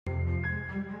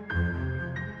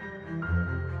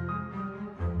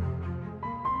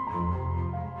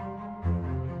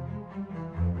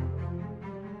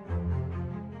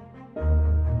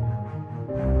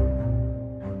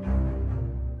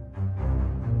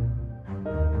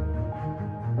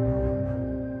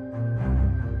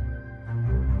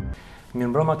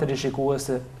Mirëmbrëma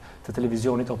teleshikuese të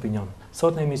televizionit Opinion.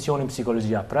 Sot në emisionin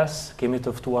Psikologjia Press kemi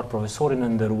të ftuar profesorin e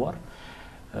nderuar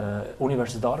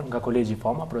universitar nga Kolegji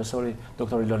Fama, profesori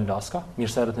Dr. Laska.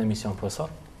 Mirë se erdhët në emision, profesor.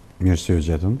 Mirë se u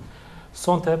gjetëm.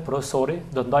 Sonte profesori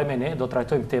do të ndaj me ne, do të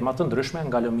trajtojmë tema të ndryshme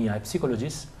nga lëmia e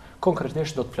psikologjisë.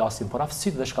 Konkretisht do të flasim për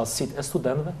aftësitë dhe shkallësitë e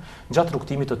studentëve gjatë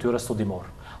rrugtimit të tyre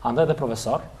studimor. Andaj dhe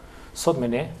profesor, sot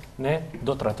me ne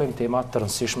do të trajtojmë tema të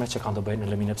rëndësishme që kanë të bëjnë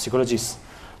në lëminë e psikologjisë.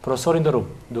 Profesori nderuar,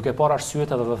 duke parë arsyet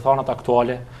edhe rrethanat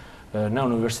aktuale në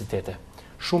universitete,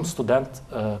 shumë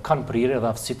studentë kanë prirje dhe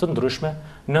aftësi të ndryshme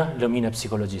në lëminë e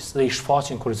psikologjisë dhe i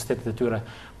shfaqin kuriozitetet e tyre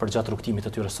për gjatë rrugtimit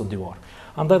të tyre studimor.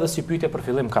 Andaj dhe si pyetje për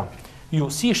fillim kam,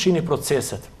 ju si i shihni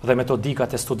proceset dhe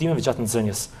metodikat e studimeve gjatë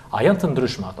nxënjes? A janë të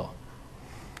ndryshme ato?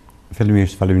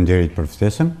 Fillimisht faleminderit për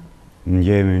ftesën.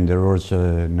 Ndjehemi nderuar që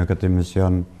në këtë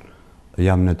emision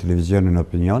jam në televizionin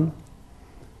Opinion.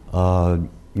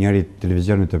 Njëri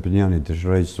televizionit Opinionit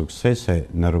dëshiroj suksese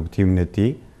në rrugtimin e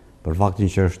tij, për faktin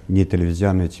që është një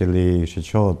televizion i cili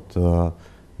shoqërohet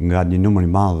nga një numër i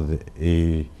madh i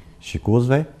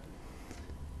shikuesve.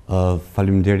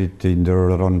 Faleminderit të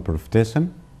nderuar për ftesën.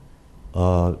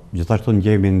 Gjithashtu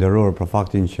ndjehemi nderuar për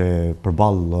faktin që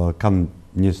përballë kam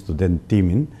një student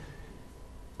timin.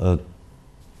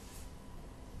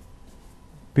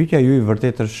 Pyetja juaj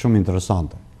vërtet është shumë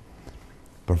interesante.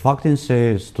 Për faktin se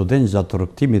studentët gjatë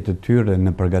rrugtimit të tyre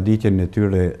në përgatitjen e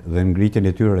tyre dhe ngritjen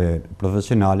e tyre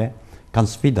profesionale kanë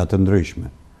sfida të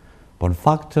ndryshme. Por në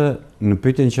fakt, në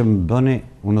pyetjen që më bëni,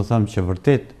 unë them që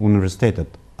vërtet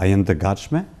universitetet a janë të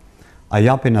gatshme, a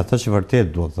japin atë që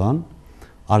vërtet duhet thënë,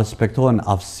 a respektohen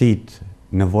aftësitë,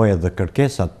 nevojat dhe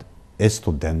kërkesat e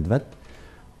studentëve,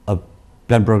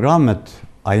 plan programet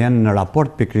a janë në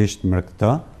raport pikërisht me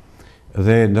këtë,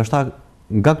 dhe ndoshta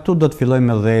nga këtu do të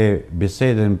fillojmë edhe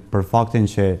bisedën për faktin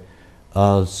që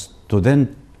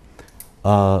student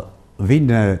vinë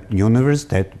në një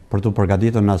universitet për të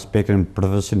përgatitur në aspektin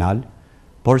profesional,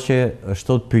 por që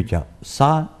shtot pyetja,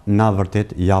 sa na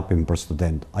vërtet japim për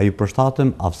student? A ju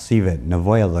përshtatem aftësive,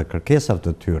 nevojave dhe kërkesave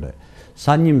të tyre?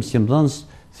 Sa një mësimdhënës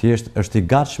thjesht është i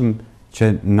gatshëm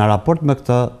që në raport me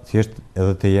këtë thjesht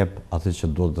edhe të jep atë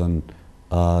që duhet dhënë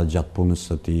gjatë punës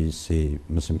së tij si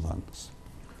mësimdhënës?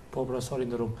 Po, profesori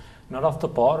nderuar, në radhë të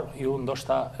parë, ju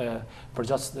ndoshta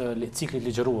përgjatë ciklit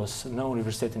ligjërues në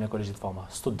Universitetin e Kolegjit Fama,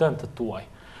 studentët tuaj,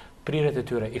 prirjet e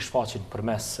tyre i shfaqin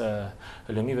përmes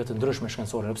lëmive të ndryshme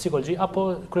shkencore në psikologji, apo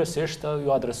kryesisht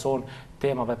ju adreson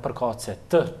temave përkatëse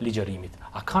të ligjërimit?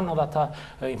 A kanë edhe ata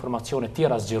informacione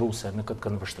tjera zgjeruese në këtë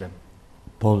këndvështrim?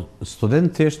 Po,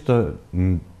 studentët thjesht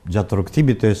gjatë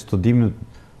rrugtimit të studimit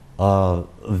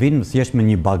vinë thjesht me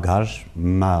një bagazh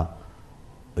me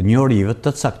njohurive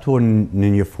të caktuar në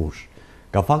një fushë.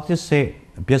 Ka fakti se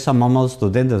pjesa më e madhe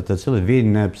studentëve të cilët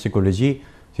vinë në psikologji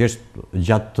thjesht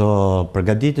gjatë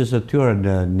përgatitjes së tyre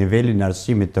në nivelin e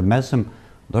arsimit të mesëm,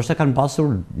 ndoshta kanë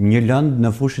pasur një lëndë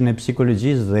në fushën e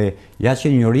psikologjisë dhe ja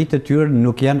që njohuritë e tyre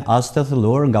nuk janë as të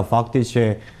thelluar nga fakti që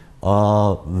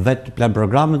vetë plan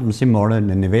programet mësimore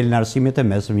në nivelin e arsimit të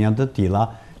mesëm janë të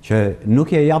tilla që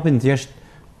nuk ja japin thjesht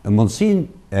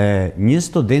mundësinë një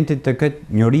studentit të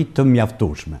këtë njohuri të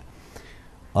mjaftueshme.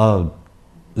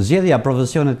 Zgjedhja e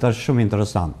profesionit është shumë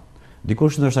interesante.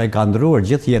 Dikush ndoshta i ka ndruar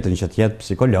gjithë jetën që të jetë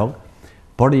psikolog,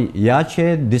 por ja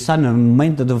që disa në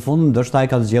momentet të fundit ndoshta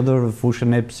i ka zgjedhur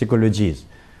fushën e psikologjisë.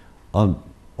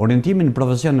 Orientimi në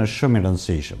profesion është shumë i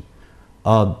rëndësishëm.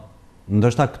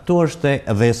 Ndoshta këtu është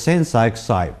edhe esenca e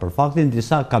kësaj, për faktin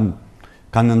disa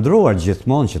kanë ndruar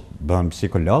gjithmonë që të bëhen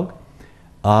psikolog.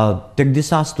 Tek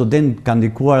disa studentë ka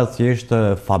ndikuar thjesht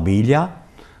familja,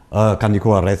 ka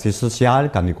ndikuar rrethi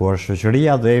social, ka ndikuar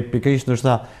shoqëria dhe pikërisht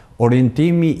ndoshta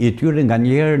orientimi i tyre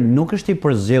nganjëherë nuk është i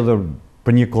përzgjedhur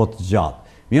për një kohë të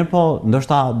gjatë. Mirë po,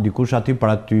 ndoshta dikush aty për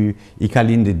aty i ka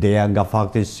lindë ideja nga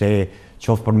fakti se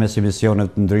qoftë përmes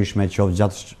emisioneve të ndryshme, qoftë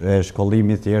gjatë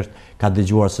shkollimit thjesht ka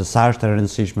dëgjuar se sa është e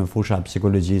rëndësishme fusha e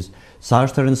psikologjisë, sa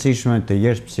është e rëndësishme të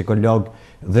jesh psikolog,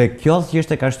 dhe kjo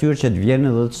thjesht e ka shtyrë që të vjen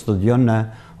dhe të studion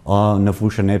në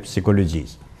fushën e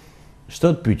psikologjisë.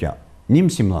 Shtot pyetja, një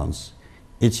mësimdhënës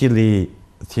i cili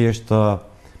thjesht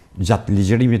gjatë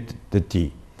ligjërimit të tij,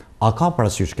 a ka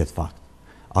parasysh këtë fakt?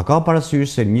 A ka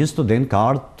parasysh se një student ka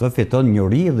ardhur të fiton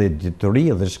njohuri dhe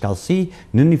dituri dhe shkallësi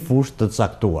në një fushë të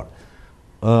caktuar?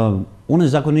 Unë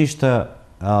zakonisht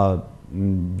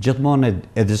gjithmonë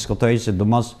e diskutoj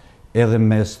sidomos edhe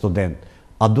me studentë.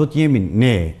 A duhet jemi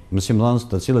ne, mësimdhënës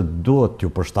të cilët duhet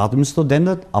t'ju përshtatim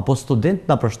studentët, apo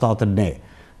studentët na përshtaten ne?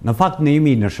 Në fakt ne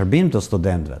jemi në shërbim të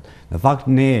studentëve. Në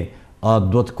fakt ne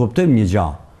duhet të kuptojmë një gjë.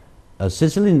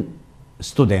 Secilin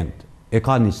student e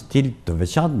ka një stil të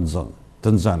veçantë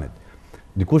të nxënit.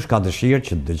 dikush ka dëshirë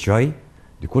që të dëgjoj,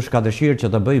 dikush ka dëshirë që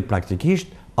të bëj praktikisht,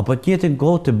 apo të njëjtën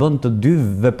kohë të bën të dy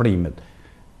veprimet.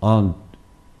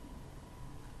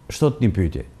 Shtot një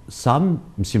pyetje, sa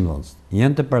mësimdhënës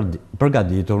janë të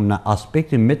përgatitur në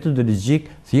aspektin metodologjik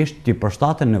thjesht të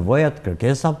përshtaten nevojat,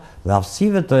 kërkesave dhe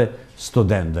aftësive të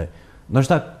studentëve.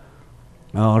 Ndoshta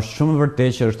është shumë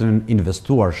vërtet që është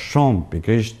investuar shumë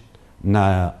pikërisht në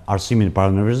arsimin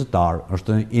parauniversitar,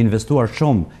 është investuar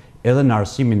shumë edhe në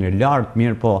arsimin e lartë,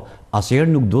 mirë po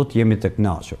asnjëherë nuk duhet jemi të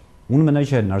kënaqur. Unë mendoj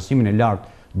që në arsimin e lartë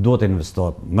duhet të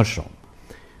investohet më shumë.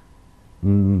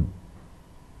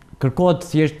 Kërkohet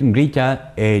thjesht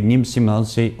ngritja e një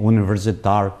mësimdhënësi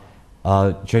universitar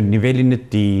që nivelin e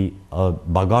tij,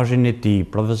 bagazhin e tij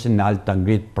profesional ta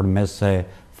ngrit përmes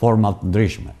forma të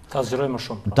ndryshme. Ta zgjerojë më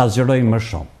shumë. Ta zgjerojë më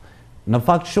shumë. Në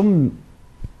fakt shumë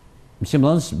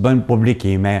mësimdhënës bëjnë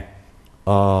publikime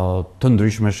të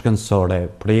ndryshme shkencore,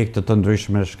 projekte të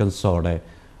ndryshme shkencore,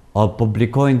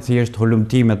 publikojnë thjesht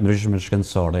hulumtime të ndryshme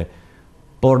shkencore,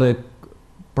 por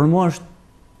për mua është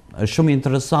shumë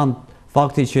interesant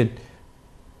fakti që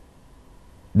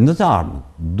në të ardhmen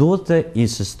duhet të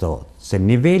insistohet se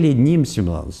niveli një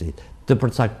mësimdhënësit të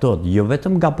përcaktohet jo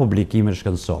vetëm nga publikime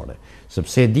shkencore,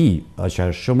 sepse e di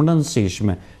që është shumë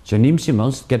rëndësishme që një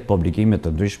mësimdhënës të ketë publikime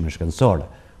të ndryshme shkencore,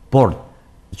 por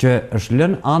që është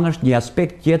lënë anësh një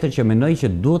aspekt tjetër që mendoj që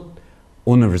duhet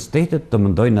universitetet të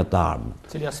mendojnë në të ardhmen.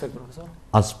 Cili aspekt, profesor?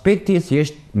 Aspekti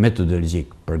thjesht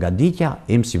metodologjik, përgatitja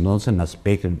e mësimdhënësve në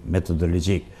aspektin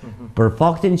metodologjik, për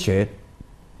faktin që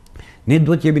ne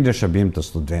duhet jemi në shërbim të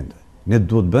studentëve. Ne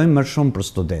duhet bëjmë më shumë për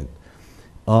studentë.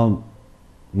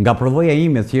 Nga përvoja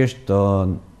ime thjesht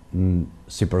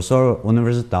si profesor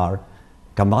universitar,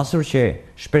 kam pasur që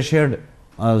shpeshherë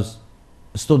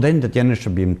studentët janë në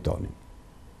shërbim tonë.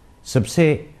 Sepse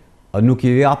nuk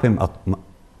i japim atë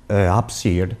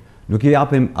hapësirë, nuk i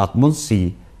japim atë mundësi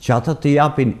që ata të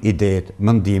japin idetë,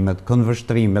 mendimet,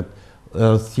 këndvështrimet,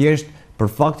 thjesht për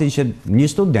faktin që një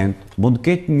student mund të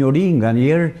ketë njëri nga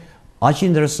njerë aq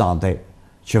interesante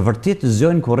që vërtet të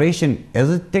zgjojnë kurreshin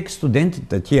edhe tek studentët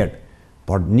të tjerë,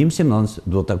 por një mësimdhënës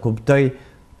duhet të kuptoj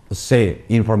se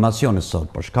informacioni sot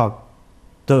për shkak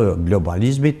të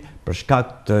globalizmit, për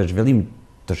shkak të zhvillimit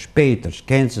të shpejtë të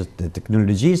shkencës, të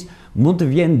teknologjisë, mund të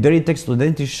vjen deri tek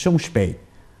studenti shumë shpejt.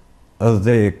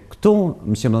 Dhe këtu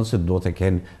mësimdhënësit duhet të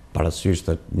kenë parasysh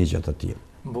të një gjë të tillë.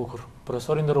 Bukur.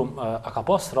 Profesori nderuam, a ka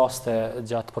pas raste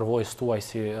gjatë përvojës tuaj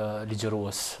si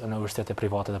ligjërues në universitete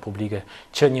private dhe publike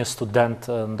që një student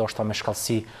ndoshta me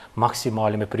shkallësi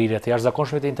maksimale me prirje të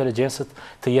jashtëzakonshme të inteligjencës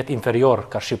të jetë inferior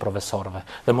karshi profesorëve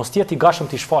dhe mos jetë i gatshëm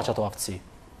të shfaqë ato aftësi?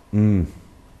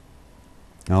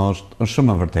 Është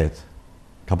shumë e vërtetë.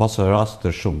 Ka pasur raste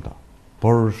të shumta,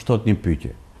 por shtot një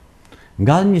pyetje.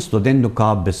 Nga një student nuk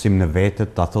ka besim në vete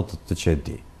ta thotë atë që e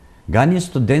di. Nga një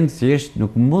student thjesht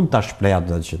nuk mund ta shprehë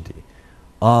atë që di.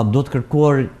 Do të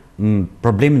kërkuar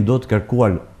problemin do të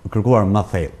kërkuar më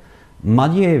thellë.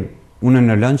 Madje unë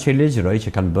në lëndë që legjëroj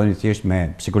që kanë bënë thjesht me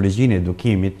psikologjinë e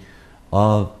edukimit,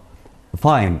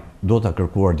 fajin do të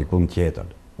kërkuar dikun tjetër.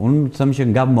 Unë them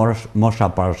që nga mosha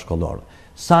parashkollore.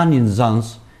 Sa një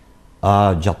nxënës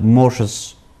gjatë moshës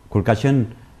kur ka qenë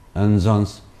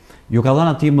nxënës, ju ka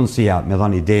dhënë atij mundësia me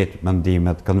dhënë idetë,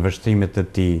 mendimet, këndvështrimet e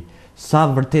tij, sa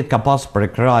vërtet ka pas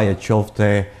prekraje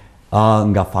qofte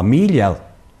nga familja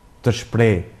të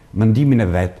shpreh mendimin e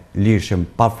vet, lirshëm,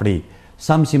 pa frikë.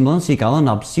 Sa mësimdhënësi ka dhënë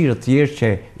hapësirë thjesht që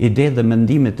idetë dhe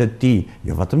mendimet e tij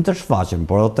jo vetëm të shfaqen,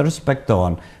 por edhe të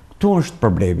respektohen. Ktu është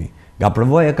problemi. Nga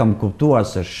përvoja kam kuptuar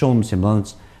se shumë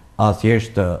mësimdhënës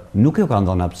thjesht nuk ju kanë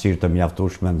dhënë hapësirë të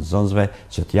mjaftueshme nxënësve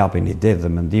që të japin idetë dhe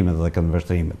mendimet dhe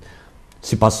këndvështrimet.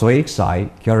 Si pasojë e kësaj,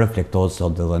 kjo reflektohet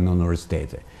sot edhe në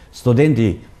universitete.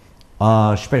 Studenti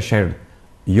shpeshherë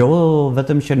jo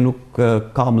vetëm që nuk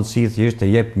ka mundësi thjesht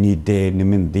të jep një ide, një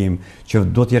mendim që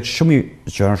do të jetë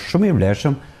shumë i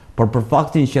vlefshëm, por për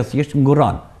faktin që thjesht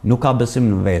nguron, nuk ka besim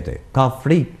në vete, ka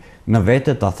frikë në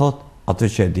vete ta thotë atë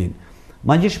që e din.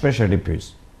 Madje shpeshherë i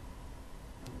pyes.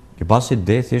 Ki pas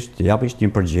ide thjesht të japish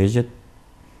një përgjigje,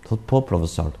 thotë po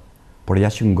profesor, por ja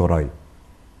që nguroj.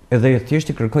 Edhe thjesht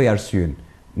i kërkoj arsyen.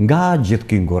 Nga gjithë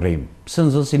ky ngurim, pse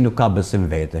nxënësi nuk ka besim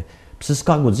vete? Pse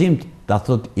s'ka guxim ta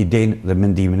thotë idenë dhe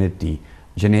mendimin e tij?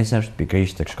 Gjenesa është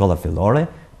pikërisht tek shkolla fillore,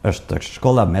 është tek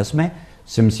shkolla mesme,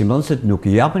 se mësimdhënësit nuk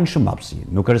i japin shumë hapësi,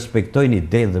 nuk respektojnë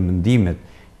idetë dhe mendimet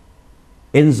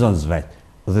e nxënësve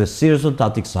dhe si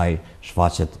rezultat i kësaj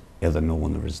shfaqet edhe në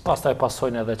universitet. Pastaj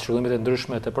pasojnë edhe çrregullimet e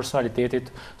ndryshme të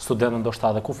personalitetit, studentët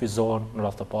ndoshta edhe kufizohen në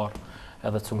radhë të parë,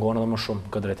 edhe të cungohen edhe më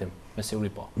shumë këtë drejtim, me siguri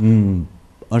po.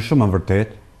 Është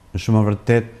shumë e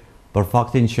vërtet për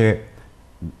faktin që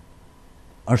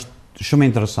është shumë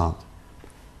interesant.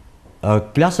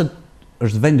 Klasët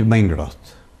është vendi më i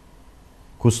ngrohtë,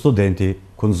 ku studenti,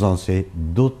 ku nxënësi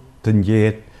duhet të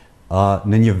ndjehet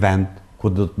në një vend ku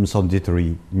do të mëson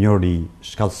ditëri, njohuri,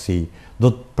 shkallësi,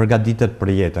 do të përgatitet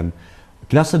për jetën.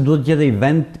 Klasët duhet të jetë një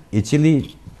vend i cili,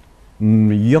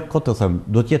 jo këtë të thëmë,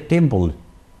 do të jetë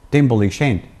tempull i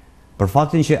shenjtë, për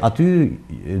faktin që aty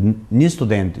një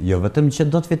student jo vetëm që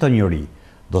do të fiton njohuri,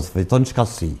 do të fiton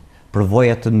shkallësi,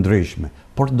 përvoja të ndryshme,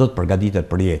 por do të përgatitet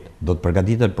për jetë, do të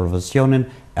përgatitet profesionin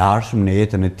e ardhshëm në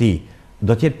jetën e tij,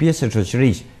 do të jetë pjesë e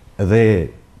shoqërisë dhe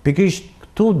pikërisht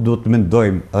këtu duhet të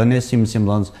mendojmë edhe ne si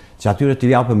mësimdhënës që atyre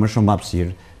të japim më shumë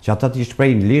hapësirë, që ata të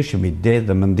shprehin lirshëm ide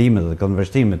dhe mendime dhe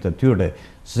konvertimet e tyre,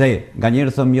 se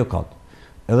nganjëherë thëmë jo kot.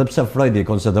 Edhe pse Freud i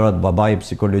konsiderohet babai i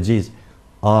psikologjisë,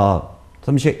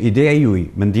 thëmë që ideja juaj,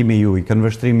 mendimi juaj,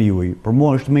 konvertimi juaj, për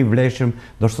mua është më i vlefshëm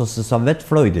ndoshta se sa vetë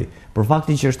Freudi, për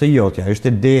faktin që është e jotja,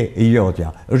 është ide e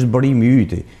jotja, është bërimi i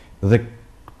yti. Dhe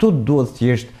këtu duhet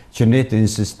thjesht që ne të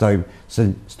insistojmë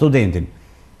se studentin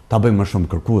ta bëjmë më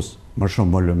shumë kërkues, më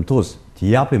shumë volumtues,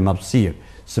 t'i japim hapësirë,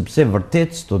 sepse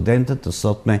vërtet studentët të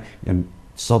sotme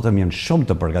janë shumë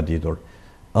të përgatitur.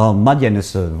 Madje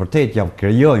nëse vërtet ja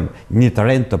krijojmë një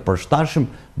terren të përshtatshëm,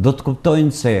 do të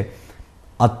kuptojnë se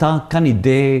ata kanë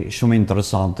ide shumë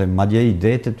interesante, madje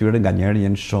idetë e tyre nganjëherë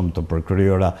janë shumë të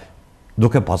përkryera,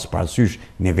 duke pas parasysh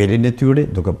nivelin e tyre,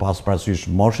 duke pas parasysh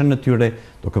moshën e tyre,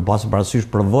 duke pas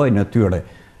parasysh përvojën e tyre,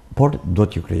 por do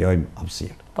t'ju krijojmë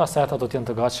hapësirë. Pastaj ata do të jenë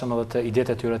të gatshëm edhe të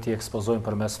idetë e tyre t'i ekspozojnë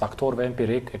përmes faktorëve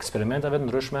empirik, eksperimenteve të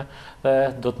ndryshme dhe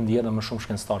do të ndihen më shumë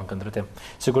shkencëtar në këtë drejtim.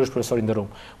 Sigurisht profesor i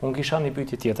nderuar, unë kisha një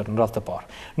pyetje tjetër në radhë të parë.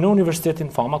 Në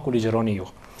Universitetin Fama ku ligjeroni ju,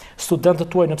 studentët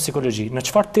tuaj në psikologji, në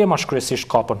çfarë temash kryesisht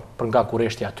kapën për nga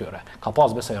kurreshtja e tyre? Ka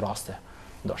pas besoj raste,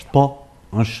 ndoshta. Po,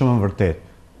 është shumë e vërtetë.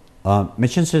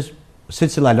 Meqense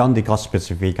secila landi ka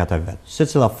specifikat e vet.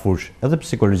 Secila fushë, edhe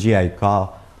psikologjia i ka,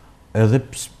 edhe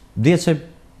dihet se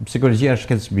psikologjia është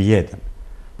shkencë mbi jetën.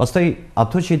 Pastaj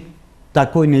ato që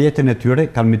takojnë në jetën e tyre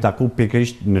kanë mi taku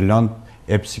pikërisht në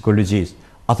lëndë e psikologjisë.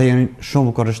 Ata janë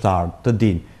shumë kurreshtar, të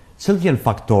dinë cilët janë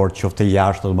faktorë qoftë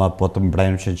jashtë apo të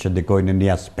brendshëm që ndikojnë në një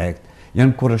aspekt.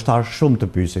 Janë kurreshtar shumë të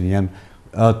pyesin,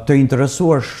 janë të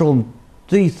interesuar shumë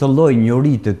të i thellojnë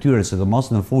njohuritë e tyre,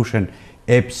 sidomos në fushën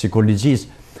e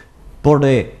psikologjisë, por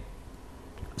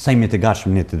sa jemi të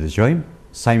gatshëm ne të dëgjojmë,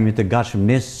 sa jemi të gatshëm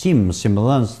ne si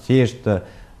mësimdhënës thjesht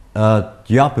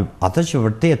të japim atë që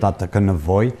vërtet ata kanë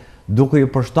nevojë, duke i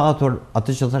përshtatur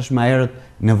atë që thash më herët,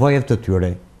 nevojat të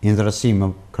tyre,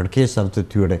 interesimeve, kërkesat të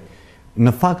tyre.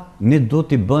 Në fakt ne do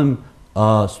t'i bëjmë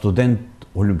student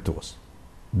ulëmtues.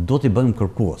 Do t'i bëjmë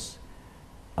kërkues.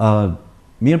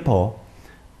 Mirë po,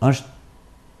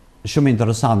 është shumë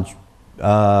interesant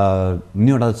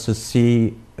mënyra se si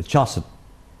qaset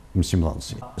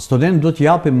mësimdhënësi. Student do t'i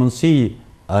japim mundësi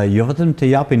jo vetëm të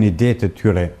japin idetë të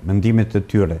tyre, mendimet të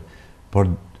tyre, por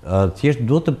thjesht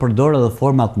duhet të përdorë edhe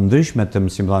format ndryshme të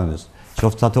mësimdhënies,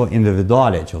 qoftë ato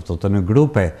individuale, qoftë ato në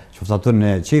grupe, qoftë ato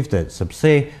në çifte,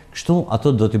 sepse kështu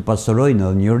ato do t'i pasurojnë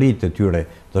edhe njohuritë të tyre,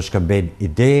 do shkëmbejnë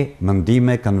ide,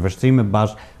 mendime, konvertime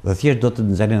bashkë dhe thjesht do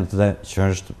të nxjerrin atë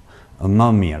që është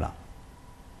më mira.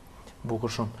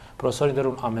 Bukur shumë. Profesor i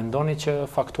nderuar, a mendoni që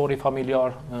faktori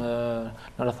familjar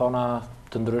në rrethana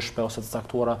të ndryshme ose të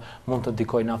caktuara mund të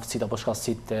ndikojnë në aftësitë apo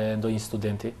shkallësitë e ndonjë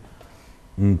studenti?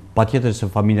 Patjetër se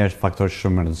familja është faktor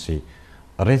shumë i rëndësishëm.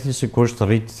 Rrethi si kusht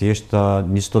rrit thjesht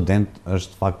një student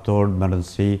është faktor më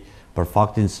rëndësi për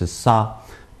faktin se sa,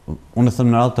 unë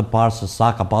them në radhë të parë se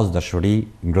sa ka pas dashuri,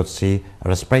 ngrohtësi,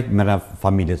 respekt me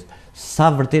familjes. Sa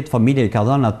vërtet familja i ka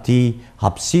dhënë atij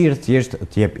hapësirë thjesht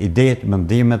të jep idetë,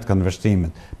 mendimet,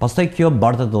 konvertimet. Pastaj kjo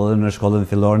bartet edhe në shkollën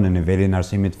fillore, në nivelin e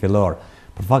arsimit fillor.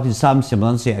 Për faktin sa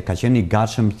mësimdhënësi ka qenë i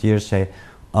gatshëm thjesht se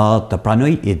të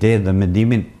pranoj idetë dhe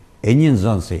mendimin e një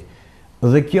nxënësi.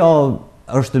 Dhe kjo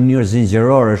është në mënyrë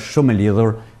zinxhirore shumë e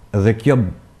lidhur dhe kjo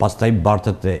pastaj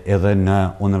bartet edhe në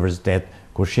universitet,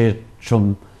 ku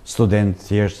shumë studentë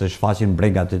thjesht shfaqin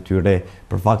bregat e tyre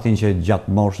për faktin që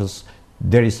gjatë moshës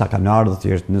derisa kanë ardhur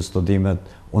thjesht në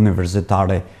studimet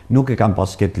universitare, nuk e kanë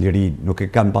pas këtë liri, nuk e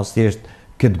kanë pas thjesht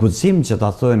këtë guxim që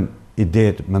ta thonë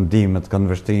idetë, mendimet,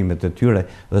 konvertimet e tyre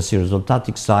dhe si rezultat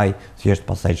i kësaj thjesht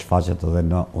pastaj shfaqet edhe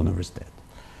në universitet.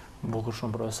 Bukur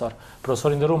shumë, profesor.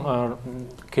 Profesor i nderuar,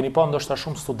 keni pa ndoshta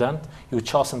shumë student ju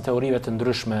qasen teorive të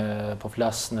ndryshme, po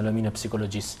flas në lëmin e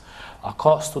psikologjisë. A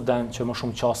ka student që më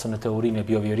shumë qasen në teorinë e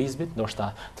biovjerizmit,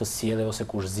 ndoshta të sjelljes ose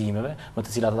kurzimeve, me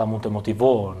të cilat ata mund të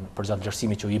motivohen për gjatë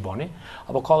vlerësimit që u i bani,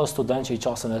 apo ka edhe student që i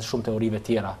qasen edhe shumë teorive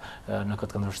tjera në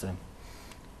këtë këndvështrim?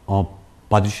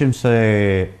 Padyshim se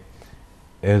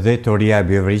edhe teoria e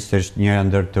biovjerizmit është një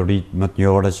ndër teoritë më të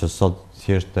njohura që sot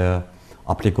thjesht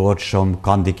aplikohet shumë,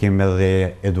 ka ndikim edhe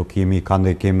edukimi, ka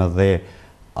ndikim edhe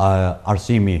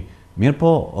arsimi. Mirë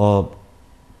po,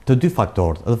 të dy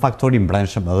faktorët, edhe faktori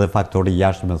brendshëm edhe faktori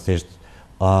jashtëm thjesht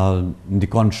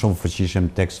ndikon shumë fuqishëm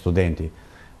tek studenti.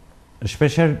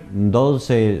 Shpeshherë ndodh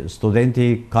se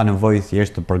studenti ka nevojë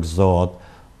thjesht të përgëzohet,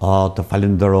 të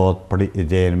falenderohet për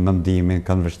idenë, mendimin,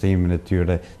 këndvështrimin e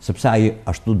tyre, sepse ai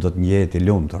ashtu do të njehet i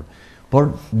lumtur.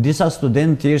 Por disa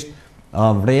studentë thjesht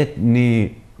vret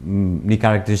një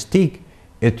karakteristikë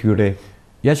e tyre,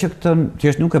 ja që këtë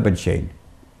thjesht nuk e pëlqejnë.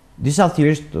 Disa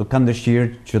thjesht kanë dëshirë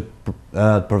që të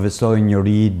përvesojnë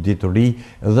njëri, dituri,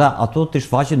 dhe ato të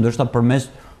shfaqen ndoshta përmes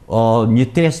një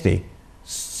testi,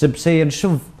 sepse janë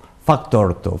shumë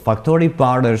faktorë këtu. Faktori i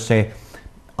parë është se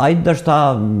ai ndoshta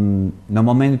në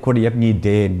moment kur jep një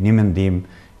ide, një mendim,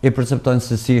 e perceptojnë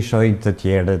se si shohin të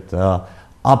tjerët,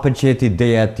 a pëlqet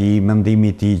ideja e tij,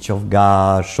 mendimi i tij, qoftë nga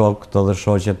shokët dhe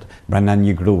shoqet brenda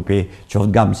një grupi,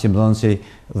 qoftë nga mësimdhënësi,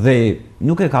 dhe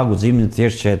nuk e ka guximin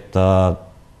thjesht që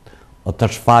të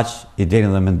shfaq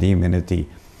idenë dhe mendimin e tij.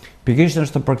 Pikërisht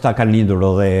është për këtë ka lindur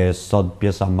edhe sot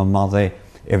pjesa më e madhe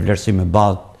e vlerësimit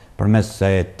bazë përmes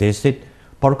testit,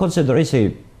 por konsideroj se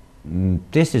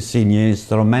testi si një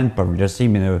instrument për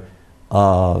vlerësimin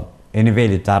e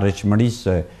nivelit të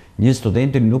arritshmërisë një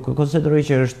studenti nuk e konsideroj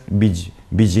që është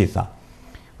mbi gjitha.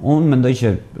 Unë mendoj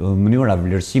që mënyra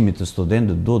vlerësimit të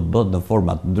studentët duhet bëhet në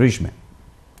forma të ndryshme,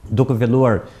 duke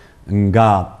filluar nga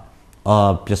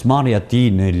pjesëmarrja e tij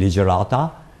në ligjërata,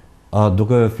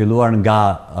 duke filluar nga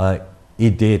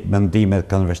idetë, mendimet,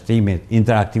 këndvështrimet,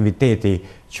 interaktiviteti,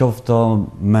 qoftë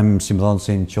me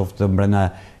mësimdhënësin, qoftë brenda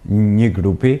një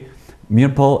grupi,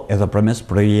 mirë po edhe përmes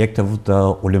projekteve të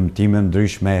ulëmtimeve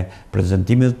ndryshme,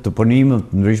 prezantimeve të punimeve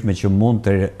të ndryshme që mund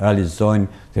të realizojnë,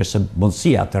 thjesht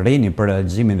mundësia të reni për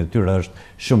realizimin e tyre është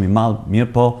shumë i madh,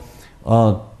 mirë po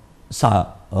sa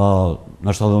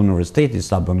nështë edhe universiteti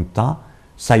sa bën këta,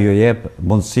 sa ju jep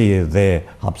mundësi dhe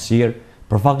hapësirë,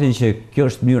 për faktin që kjo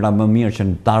është mënyra më mirë që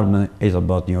në të ardhmen ai do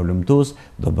bëhet një ulëmtues,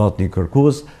 do bëhet një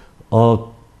kërkues,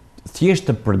 thjesht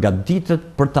të përgatitet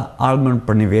për të ardhmen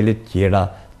për nivelet tjera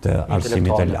të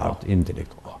arsimit të lartë,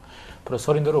 intelektual.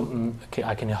 Profesor i nderuar,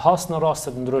 a keni hasë në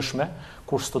raste të ndryshme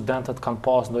kur studentët kanë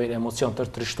pas ndonjë emocion të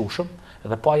trishtueshëm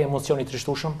dhe pa ai emocion i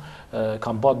trishtueshëm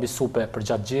kanë bërë bisupe për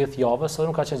gjatë gjithë javës dhe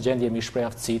nuk ka qenë gjendje mi shpreh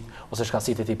aftësitë ose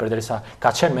shkaqësitë e tij përderisa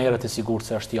ka qenë më herët e sigurt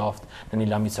se është javë në një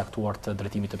lami caktuar të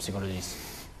drejtimit të psikologjisë.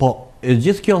 Po,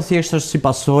 gjithë kjo thjesht është si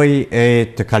pasojë e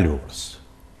të kaluarës.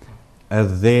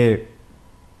 Edhe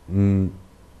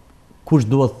kush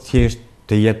duhet thjesht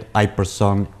të jetë ai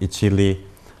person i cili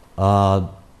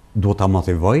duhet ta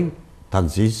motivoj, ta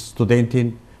nxjisë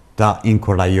studentin, ta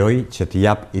inkurajoj që të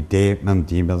jap ide,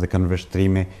 mendime dhe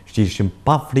këndvështrime, shqipshim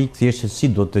pa frikë thjesht si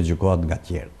do të gjykohet nga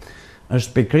tjerë.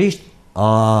 Është pikërisht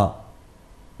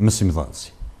mësimdhënësi.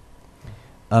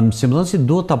 Mësimdhënësi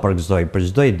duhet ta përgëzojë për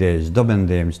çdo ide, çdo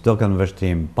mendim, çdo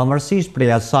këndvështrim, pavarësisht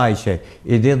prej asaj që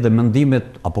idetë dhe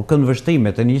mendimet apo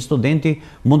këndvështrimet e një studenti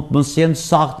mund të mos jenë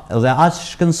saktë dhe aq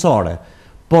shkencore,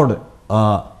 por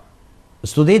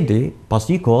studenti pas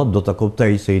një kohë do të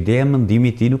kuptojë se ideja e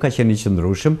mendimit i tij nuk ka qenë i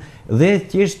qëndrueshëm dhe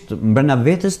thjesht brenda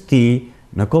vetes tij,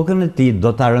 në kokën e tij do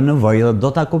ta renovojë dhe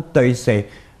do ta kuptojë se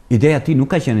ideja e tij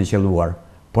nuk ka qenë e qelluar,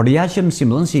 por ja që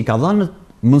mësimdhënësi i ka dhënë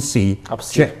mundësi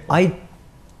që ai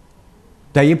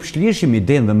ta jep shlirshim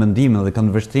idenë dhe mendimin dhe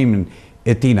këndvështrimin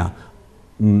e tina.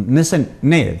 Nëse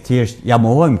ne thjesht ja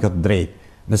mohojmë këtë drejt,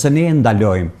 nëse ne e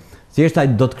ndalojmë, thjesht ai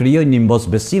do të krijojë një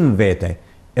mosbesim vete.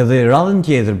 Edhe radhën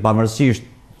tjetër, pavarësisht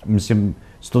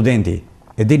studenti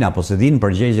e din apo se din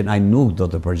përgjigjen, ai nuk do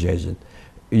të përgjigjet.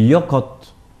 Jo kot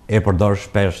e përdor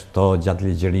shpesh to gjatë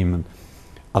ligjërimit.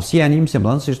 Aftësia e një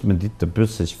mësimdhënësi është me ditë të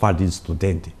pyet se çfarë din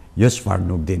studenti, jo çfarë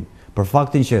nuk din. Për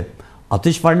faktin që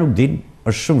atë çfarë nuk din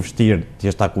është shumë vështirë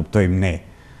thjesht ta kuptojmë ne.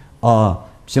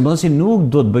 Mësimdhënësi nuk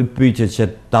do të bëj pyetje që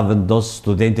ta vendos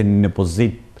studentin në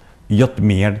pozitë jo të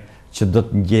mirë, që do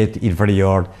të ngjet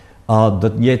inferior, do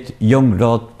të jetë jo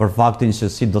ngrohtë për faktin se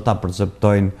si do ta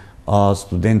perceptojnë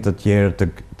studentët tjerë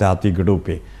të atij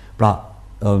grupi. Pra,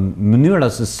 mënyra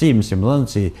se si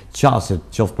mësimdhënësi qaset,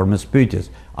 qoftë përmes pyetjes,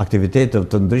 aktiviteteve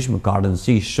të ndryshme ka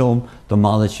rëndësi shumë të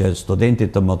madhe që studenti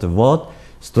të motivohet,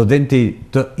 studenti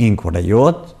të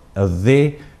inkurajohet dhe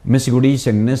me siguri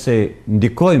se nëse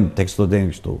ndikojmë tek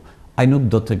studenti kështu, ai nuk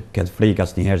do të ketë frikë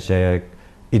asnjëherë që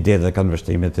idetë dhe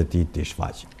këndvështrimet e tij të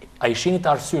shfaqen. A i shini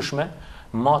të arsyeshme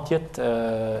matjet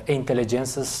e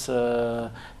inteligjencës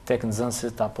tek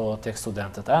nxënësit apo tek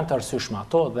studentët? A janë të arsyeshme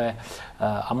ato dhe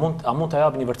a mund të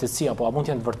japë një vërtetësi apo a mund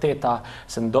të jenë të vërteta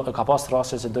se ka pas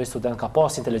raste se ndonjë student ka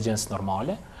pas inteligjencë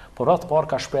normale, por atë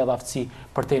parë ka shprehë aftësi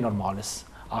përtej normales?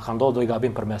 A ka ndodhur ndonjë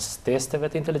gabim përmes testeve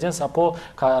të inteligjencës apo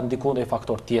ka ndikuar ndonjë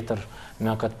faktor tjetër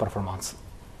në këtë performancë?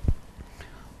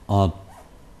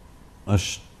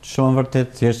 Është shumë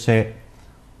vërtet thjesht se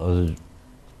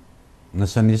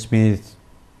nëse nismi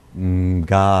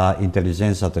nga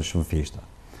inteligjenca të shumëfishta.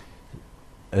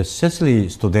 Secili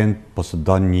student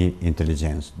posedon një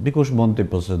inteligjencë. Dikush mund të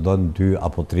posedon 2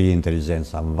 apo 3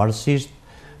 inteligjenca, varësisht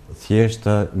thjesht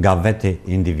nga vetë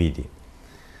individi.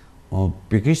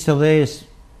 Pikërisht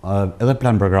edhe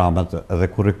plan programet edhe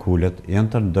kurrikulet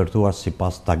janë të ndërtuar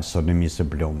sipas taksonomisë së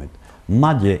Bloomit.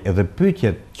 Madje edhe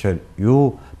pyetjet që ju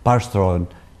pashtrohen,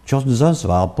 qoftë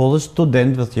nxënësve apo edhe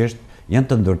studentëve thjesht janë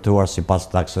të ndërtuar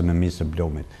sipas taksonomisë së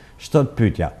Bloomit. Shtot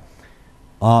pyetja.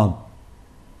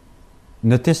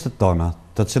 Në testet tona,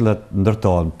 të cilat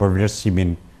ndërtohen për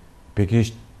vlerësimin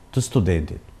pikërisht të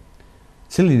studentit,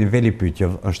 cili niveli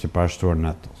pyetjeve është i parashtruar në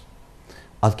ato?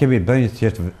 Atë kemi bënë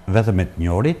thjesht vetëm me të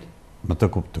njohurit, me të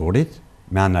kuptuarit,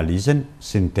 me analizën,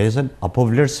 sintezën apo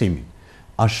vlerësimin.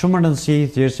 Është shumë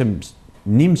rëndësishme thjesht se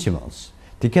një mësimos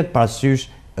të ketë parasysh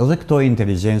edhe këto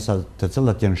inteligjenca të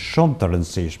cilat janë shumë të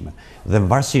rëndësishme dhe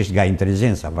varësisht nga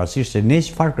inteligjenca, varësisht se ne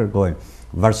çfarë kërkojmë,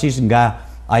 varësisht nga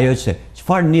ajo që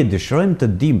çfarë ne dëshirojmë të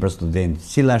dimë për studentin,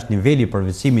 cila është niveli i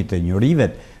përmirësimit të njohurive,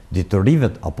 diturive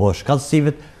apo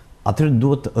shkallësive, atëherë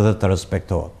duhet edhe të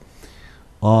respektohet.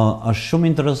 Është shumë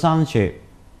interesant që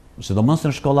sidomos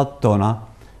në shkollat tona,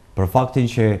 për faktin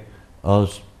që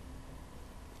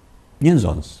një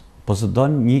nxënës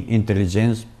posedon një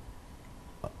inteligjencë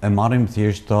e marrim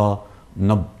thjesht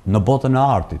në botën e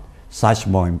artit, sa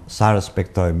çmojmë, sa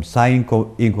respektojmë, sa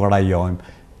inkurajojmë,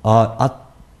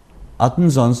 atë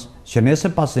nxënës që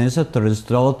nesër pas nesër të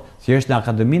regjistrohet thjesht në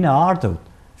Akademinë e Arteve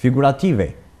Figurative.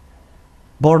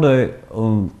 Por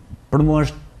për mua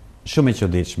është shumë e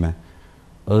çuditshme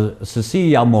se si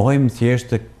ja mohojmë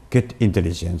thjesht këtë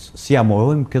inteligjencë, si ja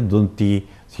mohojmë këtë dhunti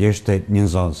thjesht një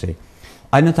nxënësi.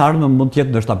 Ai në të ardhmen mund të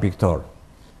jetë ndoshta piktor.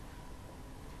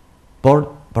 Por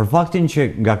për faktin që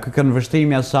nga ky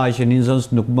këndvështrimi i asaj që një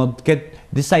nxënës nuk mund të ketë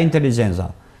disa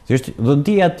inteligjenca, thjesht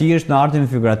dhuntia e tij është në artin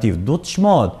figurativ, duhet të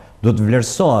çmohet, duhet të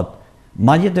vlerësohet.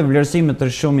 Madje të vlerësimet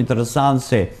është shumë interesant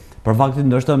se për faktin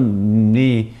ndoshta një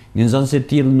nxënës i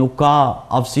tillë nuk ka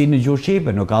aftësi në gjuhë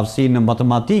shqipe, nuk ka aftësi në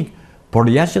matematikë, por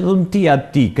jashtë dhuntia e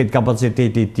tij, këtë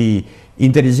kapaciteti i tij,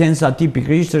 inteligjenca e tij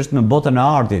pikërisht është në botën e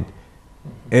artit.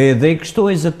 Edhe kështu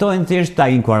hezitojnë thjesht ta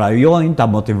inkurajojnë, ta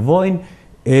motivojnë,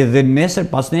 edhe nesër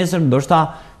pas nesër ndoshta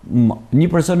një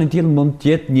person i tillë mund të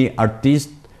jetë një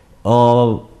artist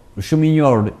shumë i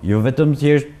njohur, jo vetëm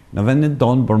thjesht në vendin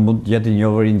tonë, por mund të jetë i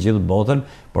njohur në gjithë botën,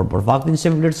 por për faktin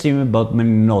se vlerësimi bëhet me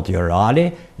notë reale,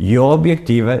 jo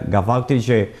objektive, nga fakti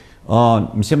që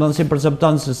mësimdhënësi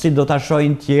percepton se si do ta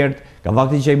shohin të tjerët, nga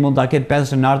fakti që ai mund ta ketë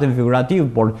 5 në artin figurativ,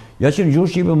 por jo që në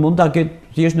gjuhë shqipe mund ta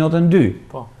ketë thjesht notën 2.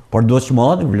 Por duhet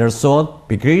çmohet, vlerësohet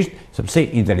pikërisht sepse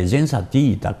inteligjenca e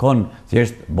tij takon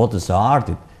thjesht botës së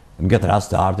artit, në këtë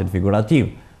rast të artit figurativ.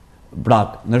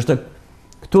 Pra, nëse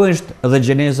këtu është edhe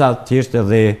gjeneza thjesht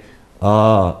edhe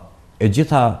e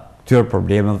gjitha këtyre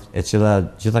problemeve,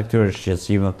 gjitha këtyre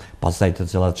shqetësimeve, pastaj të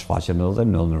cilat shfaqen edhe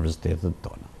në universitetet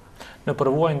tona. Në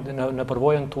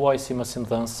përvojën tuaj si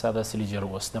mësimdhënës edhe si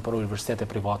ligjërues, në universitete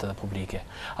private dhe publike,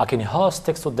 a keni hasë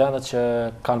tek studentët që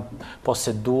kanë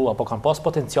posedu apo kanë pas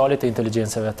potencialit të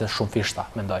inteligjencave të shumëfishta,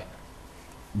 mendoj?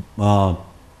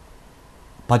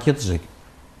 Patjetër që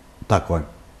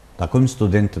takojmë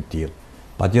studentë të tillë.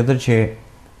 Patjetër që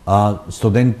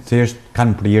studentët thjesht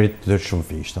kanë prirje të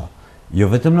shumëfishta. Jo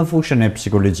vetëm në fushën e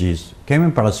psikologjisë, kemi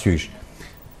parasysh,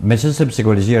 meqense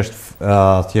psikologjia është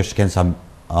thjesht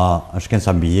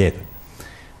shkenca mbi jetën.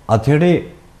 Atëherë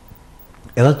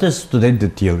edhe të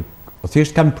studentët të tillë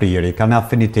thjesht kanë prirje, kanë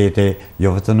afinitete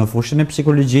jo vetëm në fushën e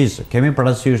psikologjisë. Kemi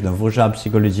parasysh në fushën e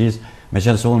psikologjisë,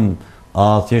 meqense unë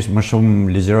thjesht më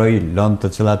shumë ligjëroj lëndë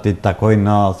të cilat i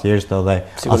takojnë thjesht edhe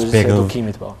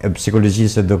aspektet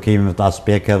psikologjisë edukimit,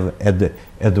 aspektet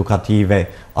edukative.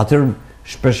 Atëherë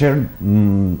shpeshherë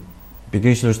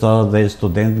pikërisht është edhe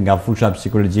student nga fusha e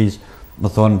psikologjisë më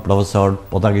thonë, profesor,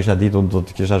 po ta kisha ditë, unë do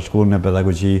të kisha shkuar në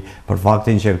pedagogji për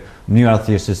faktin që mënyra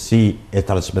thjesht se si e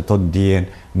transmeton dijen,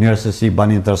 mënyra se si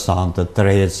bën interesante,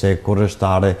 tërheqëse,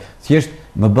 kurrështare, thjesht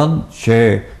më bën që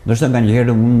ndoshta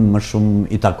nganjëherë unë më shumë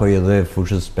i takoj edhe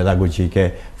fushës pedagogjike,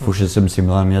 fushës së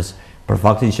mësimdhënies, për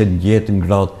faktin që ndjehet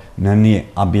ngrohtë në një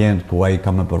ambient ku ai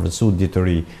ka më përvetësuar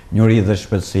dituri, njohuri dhe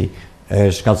shpejtësi,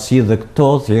 shkallësi dhe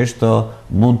këto thjesht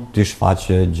mund të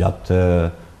shfaqe gjatë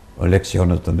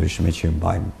leksionet të ndryshme që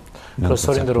mbajmë.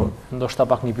 Profesori nderuar, ndoshta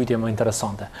pak një pyetje më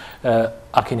interesante.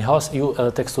 A keni has ju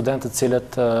edhe tek studentët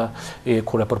cilët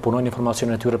kur e përpunojnë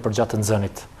informacionin e tyre për gjatë të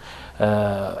nxënit,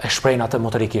 e shprehin atë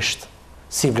motorikisht?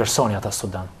 Si vlerësoni ata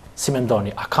student? Si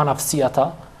mendoni? A kanë aftësi ata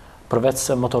përveç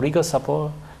motorikës apo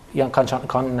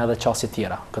kanë edhe çësje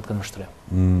tjera këtë këndvështrim?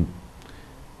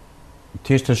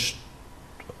 Thjesht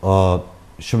është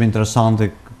shumë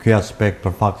interesante ky aspekt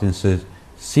për faktin se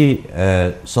si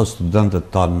sot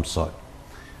studentët tanë mësojnë.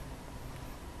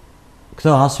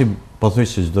 Këtë asim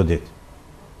pothuajse çdo ditë.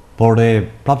 Por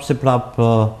prapë se prapë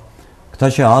këta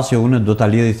që asi unë do ta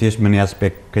lidhi thjesht me një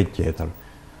aspekt këtë tjetër.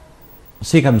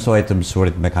 Si ka mësuar të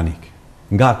mësuarit mekanik?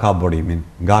 Nga ka burimin,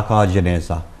 nga ka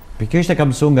gjeneza. Pikërisht e ka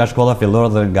mësuar nga shkolla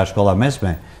fillore dhe nga shkolla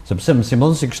mesme, sepse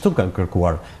mësimdhënësi kështu ka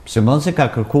kërkuar. Mësimdhënësi ka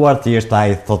kërkuar thjesht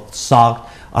ai thot sakt,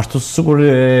 ashtu sikur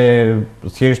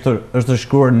thjesht është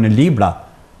shkruar në libra,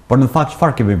 por në fakt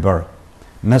çfarë kemi bërë?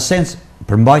 Në sens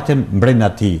përmbajtjen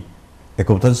brenda tij. E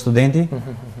kupton studenti?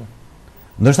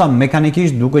 Ndoshta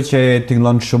mekanikisht duket që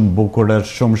tingëllon shumë bukur,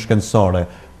 është shumë shkencore,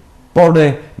 por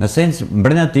në sens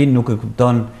brenda tij nuk e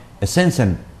kupton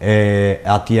esencën e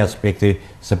atij aspekti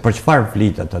se për çfarë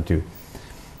flitet aty.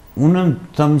 Unë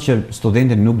them që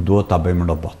studenti nuk duhet ta bëjmë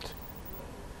robot.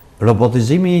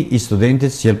 Robotizimi i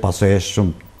studentit sjell pasojë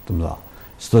shumë të mëdha.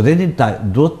 Studentin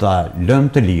duhet ta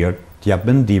lëmë të lirë, të jap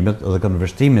mendimet dhe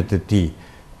këndvështrimet e tij.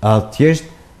 Thjesht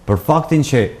për faktin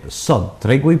që sot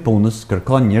tregu i punës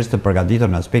kërkon njerëz të përgatitur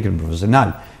në aspektin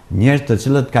profesional, njerëz të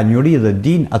cilët kanë njëri dhe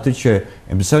dinë atë që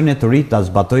e mësojnë të rit ta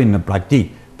zbatojnë në praktik,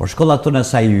 por shkollat tona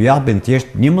sa ju japin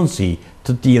thjesht një mundësi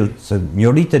të tillë se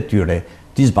njëritë e tyre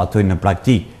t'i zbatojnë në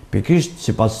praktik, pikërisht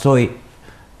si pasojë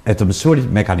e të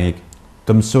mësuarit mekanik,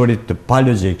 të mësuarit të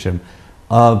palogjikshëm.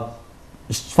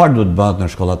 Çfarë duhet bëhet në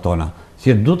shkollat tona?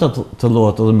 Si duhet të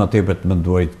llohet edhe më tepër të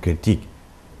menduarit kritik,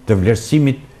 të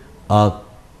vlerësimit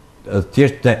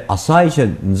thjesht të asaj që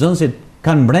nxënësit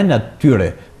kanë brenda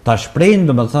tyre, ta shprehin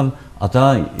domethënë ata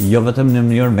jo vetëm në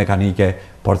mënyrë mekanike,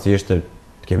 por thjesht të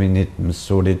kemi një të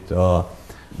mësuarit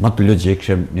më të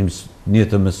logjikshëm, një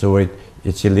të mësuarit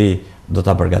i cili do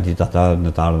ta përgatit ata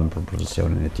në të ardhmen për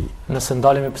profesionin e tij. Nëse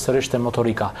ndalemi përsërisht te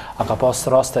motorika, a ka pas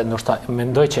raste, ndoshta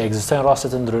mendoj që ekzistojnë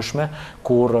raste të ndryshme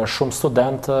kur shumë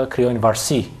student krijojnë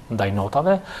varësi ndaj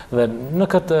notave dhe në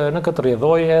këtë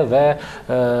rrjedhoje dhe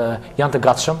janë të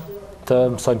gatshëm të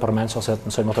mësojnë përmendje ose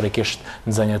të mësojnë motorikisht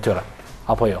nxënien e tyre.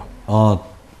 Apo jo?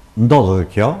 Ndodh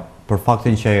edhe kjo, për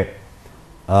faktin që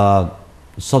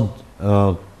sot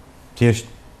thjesht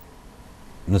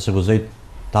nëse guzojt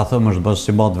ta thëmë është bërë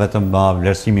si mod vetëm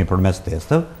vlerësimi përmes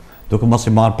testeve, duke mos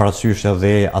i marrë parasysh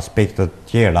edhe aspektet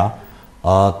tjera,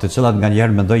 të cilat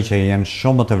nganjëherë mendoj që janë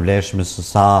shumë më të vlefshme se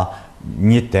sa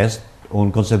një test.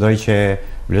 Unë konsideroj që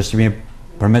vlerësimi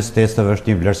përmes testeve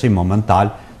është një vlerësim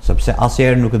momental, sepse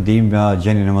asnjëherë nuk e dim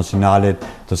gjendjen emocionale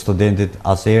të studentit,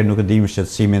 asnjëherë nuk e dim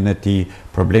shqetësimin e tij,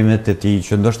 problemet e tij,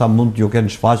 që ndoshta mund t'ju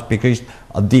kenë shfaq pikërisht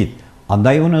atë ditë.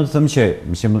 Andaj unë them që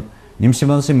një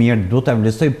mësimdhënës i mirë duhet ta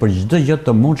vlerësoj për çdo gjë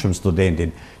të mundshëm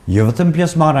studentin, jo vetëm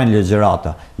pjesëmarrja në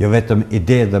ligjërata, jo vetëm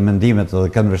idetë dhe mendimet dhe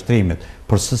këndvështrimet,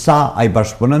 por se sa ai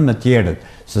bashkëpunon me tjerët,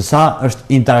 se sa është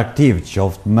interaktiv,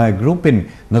 qoftë me grupin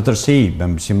në tërësi,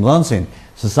 me mësimdhënësin,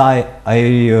 se sa ai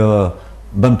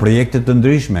bën projekte të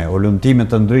ndryshme, ulëmtime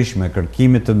të ndryshme,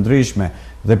 kërkime të ndryshme,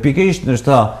 dhe pikërisht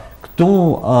ndoshta këtu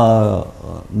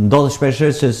ndodh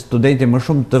shpeshherë se studenti më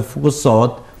shumë të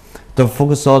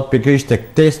fokusohet pikërisht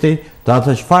tek testi, të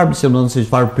atë çfarë mësimdhënësi,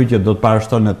 çfarë pyetje do të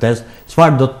parashton në test,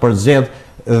 çfarë do të përzgjedh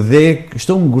dhe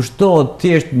kështu ngushtohet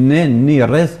thjesht në një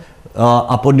rreth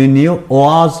apo në një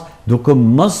oazë duke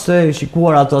mos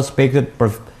shikuar ato aspektet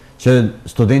që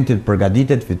studenti të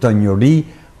përgatitet, fiton njohuri,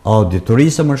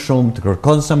 auditorisë më shumë, të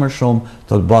kërkon sa më shumë,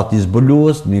 të bëhet një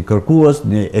zbulues, një kërkues,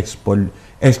 një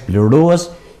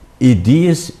eksplorues i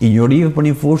dijes, i njohurive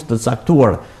për një fushë të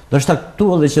caktuar. Ndoshta këtu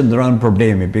edhe qëndron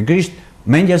problemi. Pikërisht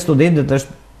mendja e studentit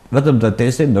është vetëm të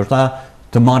testit, ndoshta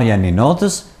të marrja një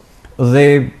notës dhe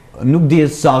nuk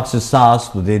dihet saktë se sa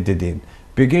studenti din.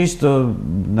 Pikërisht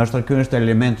ndoshta ky është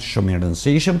element shumë i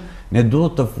rëndësishëm. Ne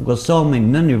duhet të fokusohemi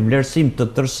në një vlerësim të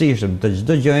tërësishëm të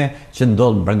çdo gjëje që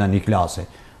ndodh brenda një klase.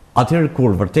 Atëherë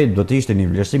kur vërtet do të ishte një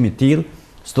vlerësim i tillë,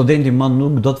 studenti më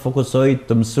nuk do të fokusohej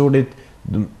të mësuarit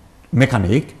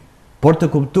mekanik, por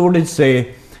të kuptuarit se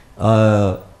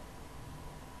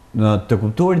të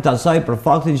kuptuarit asaj për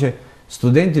faktin që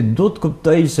studenti duhet të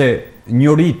kuptojë se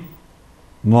njohuritë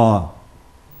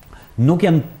nuk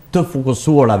janë të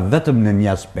fokusuara vetëm në një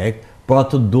aspekt, por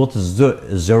ato duhet të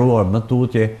zëruar më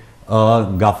tutje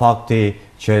nga fakti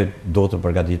që do të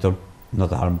përgatitur në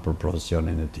të ardhmen për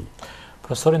profesionin e tij.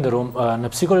 Profesori nderuar, në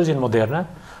psikologjinë moderne,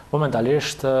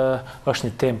 momentalisht është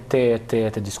një temë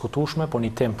të diskutueshme, por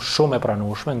një temë shumë e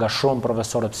pranueshme nga shumë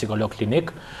profesorë psikolog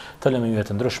klinik të lëmimive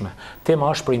të ndryshme.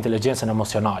 Tema është për inteligjencën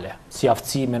emocionale, si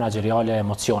aftësi menaxheriale e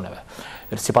emocioneve.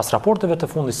 Sipas raporteve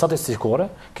të fundit statistikore,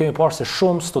 kemi parë se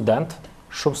shumë student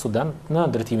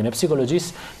në drejtimin e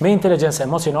psikologjisë me inteligjencë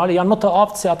emocionale janë më të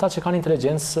aftë se ata që kanë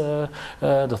inteligjencë,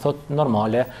 do thotë,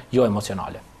 normale, jo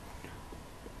emocionale.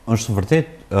 Është vërtet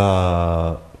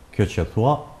kjo që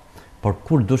thua, por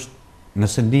kur dush,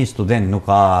 nëse një student nuk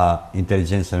ka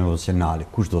inteligjencën emocionale,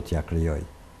 kush do t'ja krijoj?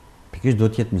 Pikërisht do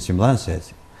t'jetë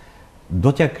mësimdhënësi.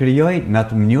 Do t'ja krijoj në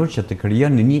atë mënyrë që të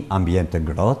krijon një ambient të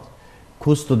ngrohtë,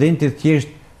 ku studenti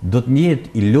thjesht do të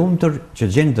jetë i lumtur që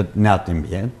gjendet në atë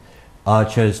ambient,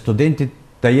 që studenti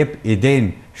të jep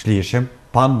idenë shlishëm,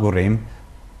 pa ngurrim,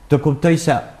 të kuptoj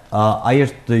se ai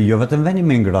është jo vetëm vendi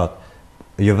më i ngrohtë,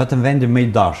 jo vetëm vendi më i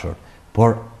dashur,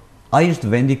 por ai është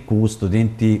vendi ku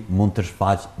studenti mund të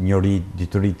shfaqë njëri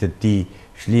dituritë të tij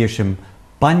shlishëm,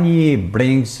 pa një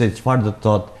breng se çfarë do të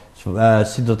thotë,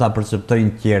 si do ta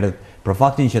perceptojnë tjerët, për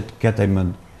faktin që të ketë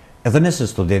mend. Edhe nëse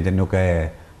studenti nuk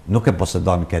e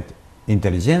posedon këtë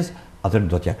inteligjencë, atëherë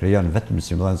do t'ja krijon vetëm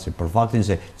mësimdhënësi, për faktin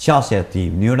se qasja e tij,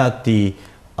 mënyra e tij,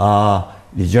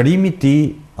 ligjërimi i tij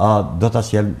do ta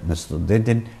sjellë në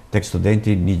studentin, tek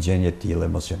studenti një gjendje të tillë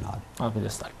emocionale.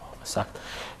 Sakt.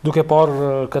 Duke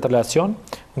parë këtë relacion,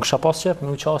 më kisha pas qejf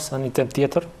me u qasë në një temë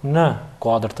tjetër në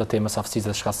kuadër të temës aftësisë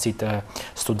dhe shkatësitë e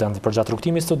studentit përgjatë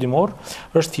rrugtimit studimor,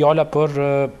 është fjala për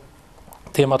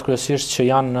temat kryesisht që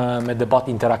janë me debat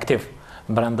interaktiv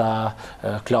brenda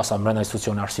klasa, brenda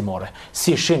institucione arsimore.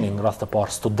 Si shihni rreth të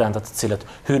parë studentët të cilët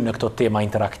hynë në këto tema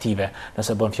interaktive,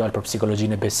 nëse bën fjalë për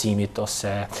psikologjinë e besimit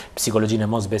ose psikologjinë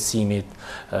e mosbesimit,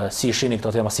 si shihni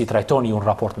këto tema, si trajtoni ju në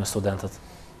raport me studentët?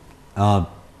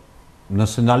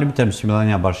 Nëse ndalim të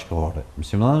mësimdhënia bashkëkohore.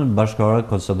 Mësimdhënia bashkëkohore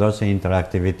konsiderohet se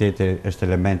interaktiviteti është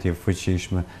elementi i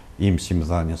fuqishëm i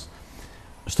mësimdhënies.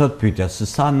 Shtot pyetja, se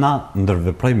sa na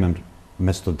ndërveprojmë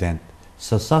me student,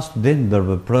 se sa student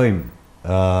ndërveprojmë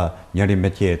njëri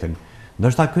me tjetrin.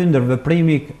 Ndoshta ky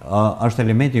ndërveprimi është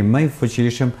elementi më i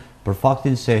fuqishëm për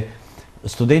faktin se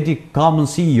studenti ka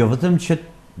mundësi jo vetëm që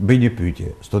të bëjë një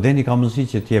pyetje, studenti ka mundësi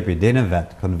që të jepë idenë e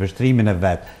vet, konvestrimin e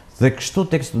vet. Dhe kështu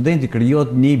tek studenti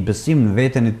krijohet një besim në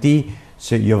veten e tij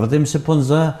se jo vetëm se po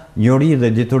nxë njëri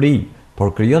dhe dituri,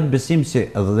 por krijohet besim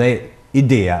se edhe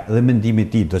ideja dhe mendimi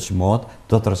i tij do të çmohet,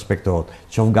 do të respektohet.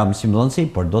 Qoftë nga mësimdhënësi,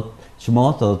 por do të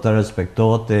çmohet dhe të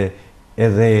respektohet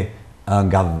edhe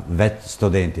nga vetë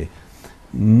studenti.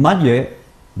 Madje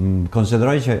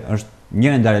konsideroj që është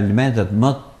një ndër elementet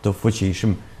më të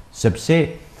fuqishëm, sepse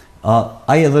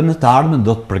ai edhe në të ardhmen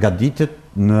do të përgatitet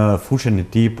në fushën e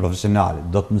tij profesionale,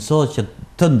 do të mësohet që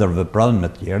të ndërvepron me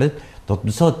të tjerët, do të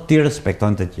mësohet të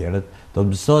respekton të tjerët, do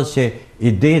të mësohet që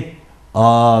idetë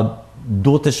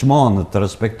duhet të shmohen, të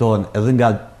respektohen edhe nga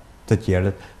të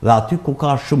tjerët, dhe aty ku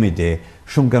ka shumë ide,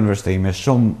 shumë konverstrime,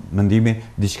 shumë mendime,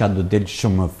 diçka do të delë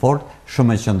shumë më fort,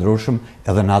 shumë e qëndrueshëm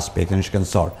edhe në aspektin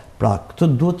shkencor. Pra,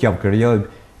 këtë duhet t'ja krijojmë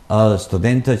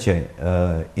studentët që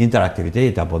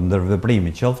interaktiviteti apo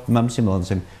ndërveprimi, qoftë me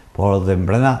mësimdhënësin, por edhe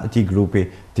brenda atij grupi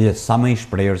të jetë sa më i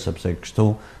shprehur, sepse kështu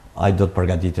ai do të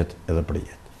përgatitet edhe për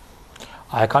jetë.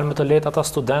 A e kanë më të lehtë ata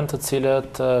studentë të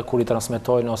cilët kur i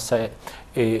transmetojnë ose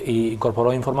i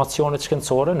inkorporojnë informacionet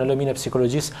shkencore në lëmin e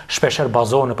psikologjisë, shpeshherë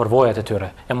bazohen në përvojat e tyre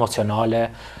emocionale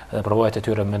dhe përvojat e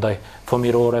tyre mendoj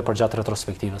fëmijërore përgjatë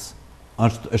retrospektivës?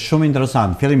 Është shumë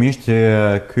interesant. Fillimisht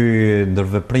ky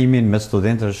ndërveprimi me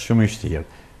studentët është shumë i vështirë.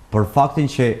 Për faktin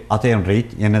që ata janë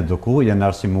rrit, janë edukuar, janë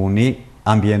arsimuni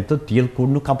ambient të tillë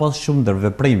kur nuk ka pas shumë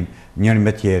ndërveprim njëri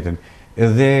me tjetrin.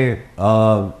 Dhe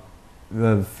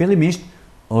fillimisht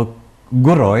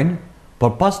gurojnë,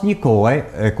 por pas një kohe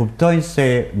e kuptojnë se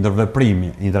ndërveprimi,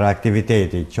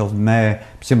 interaktiviteti, qoftë me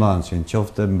mësimdhënësin,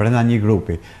 qoftë brenda një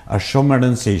grupi, është shumë e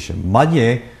rëndësishëm. Madje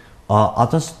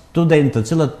ata studentë të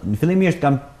cilët fillimisht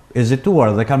kanë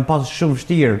hezituar dhe kanë pas shumë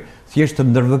vështirë thjesht të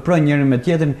ndërveprojnë njëri me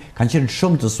tjetrin, kanë qenë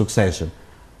shumë të suksesshëm.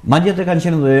 Madje të kanë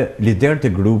qenë dhe liderët e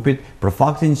grupit për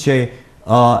faktin që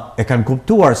e kanë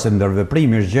kuptuar se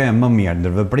ndërveprimi është gjëja më mirë.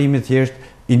 Ndërveprimi thjesht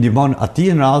i ndihmon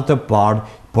atij në radhë të parë,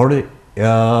 por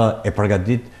e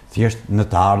përgatit thjesht në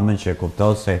të ardhmen që e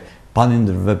kupton se pa një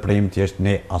ndërveprim thjesht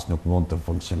ne as nuk mund të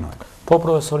funksionojmë. Po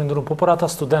profesor nderuar, po për ata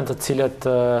studentë të cilët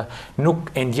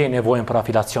nuk e ndjejnë nevojën për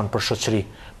afilacion për shoqëri,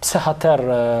 pse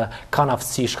atëherë kanë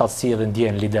aftësi, shkallësi dhe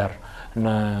ndjejnë lider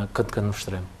në këtë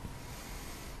këndvështrim?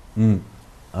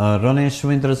 Roli është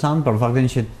shumë interesant për faktin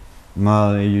që më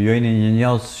jojnë një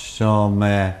njohës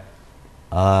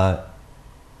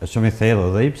shumë i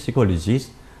thellë dhe i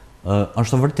psikologjisë,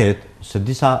 është vërtet se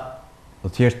disa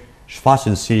thjesht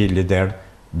shfaqen si lider,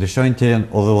 dëshojnë të jenë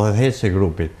udhëheqës e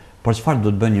grupit, por çfarë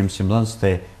do të bëjnë një mësimdhënës të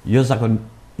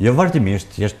jo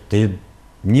vazhdimisht thjesht të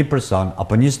një person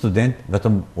apo një student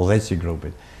vetëm udhëheqës i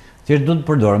grupit. Thjesht duhet të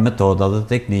përdorë metoda dhe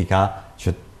teknika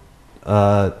që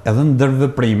edhe ndër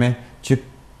veprime që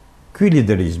ky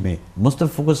liderizmi mos të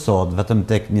fokusohet vetëm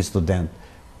tek një student,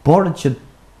 por që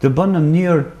të bën në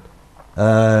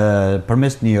mënyrë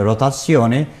përmes një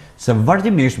rotacioni se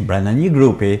vazhdimisht brenda një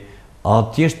grupi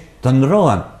thjesht të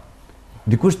ndrohen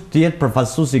dikush të jetë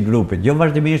përfaqësues i grupit, jo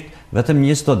vazhdimisht vetëm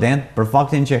një student për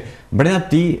faktin që brenda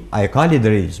tij ai ka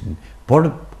liderizmin,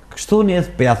 por kështu ne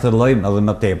po ja thellojmë edhe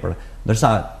më tepër, ndërsa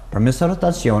përmes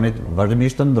rotacionit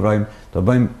vazhdimisht të ndrojmë, të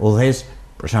bëjmë udhëheqës,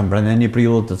 për shembull brenda një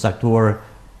periudhe të caktuar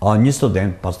një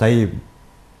student, pastaj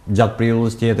gjatë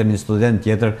periudhës tjetër një student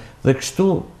tjetër, dhe kështu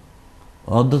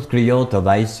do të krijohet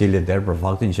edhe ai si lider për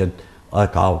faktin që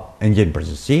e ngjen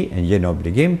përgjegjësi, e ngjen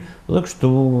obligim, dhe kështu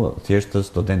thjesht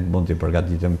student mund t'i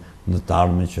përgatitem në të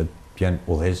ardhmen që të jenë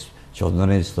udhëheqës, qoftë në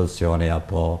një institucioni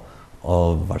apo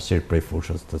varësisht prej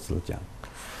fushës të cilët janë.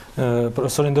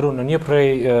 Profesor i nderuar, në një prej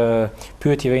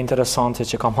pyetjeve interesante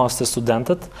që kam hasë të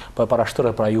studentët, po e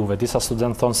parashtroj pra juve, disa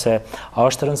studentë thonë se a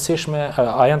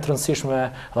janë të rëndësishme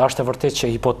dhe është e vërtetë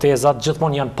që hipotezat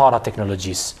gjithmonë janë para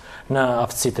teknologjisë në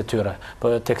aftësitë e tyre,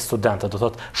 tek studentët. Do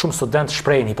thotë, shumë studentë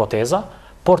shprehin hipoteza,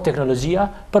 por teknologjia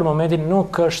për momentin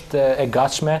nuk është e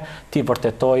gatshme t'i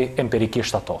vërtetoj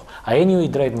empirikisht ato. A jeni ju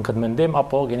i drejtë në këtë mendim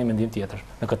apo keni mendim tjetër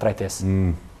në këtë trajtesë?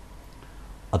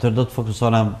 Atëherë do të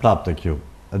fokusohena prapë tek ju.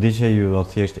 E di që ju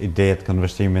thjesht idetë,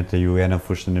 këndvështrimet e ju janë në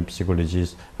fushën e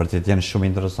psikologjisë, vërtet janë shumë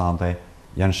interesante,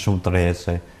 janë shumë të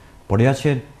rrezë, por ja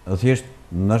që thjesht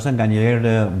ndoshta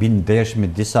nganjëherë bin ndesh me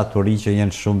disa teori që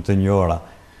janë shumë të njohura.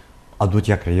 A duhet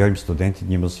ja krijojmë studentit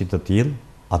një mësi të tillë?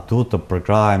 A duhet të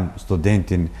përkrahojmë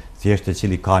studentin thjesht i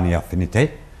cili ka një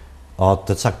afinitet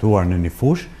të caktuar në një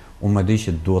fushë? Unë më di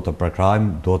që duhet të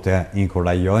përkrahojmë, duhet të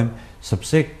inkurajojmë,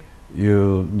 sepse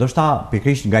ndoshta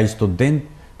pikërisht nga i student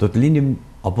do të lindim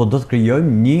apo do të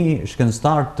krijojmë një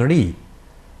shkencëtar të ri.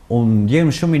 Unë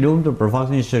ndjem shumë i lumtur për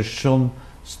faktin që shumë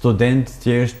student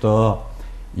thjesht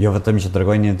jo vetëm që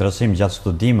tregojnë një interesim gjatë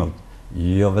studimit,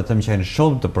 jo vetëm që janë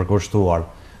shumë të përkushtuar,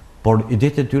 por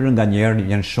idetë e tyre nganjëherë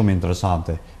janë shumë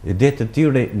interesante. Idetë e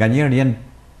tyre nganjëherë janë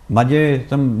madje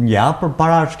ja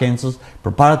përpara shkencës,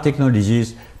 përpara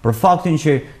teknologjisë, për faktin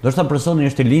që ndoshta personi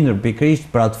është i lindur pikërisht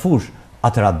për atë fushë.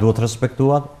 Atëra duhet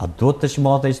respektuat, a duhet të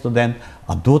shmohet ai student,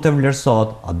 a duhet të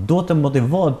vlerësohet, a duhet të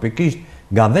motivohet pikërisht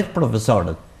nga vetë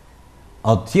profesorët.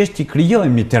 Thjesht t'i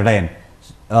krijojmë një terren,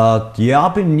 t'i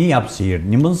japim një hapësirë,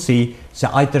 një mundësi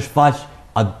se ai të shfaq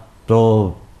ato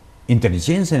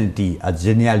inteligjencën e tij, atë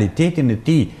genialitetin e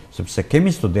tij, sepse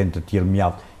kemi studentë të tillë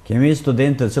mjaft, kemi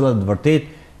studentë të cilët vërtet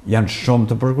janë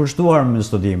shumë të përkushtuar me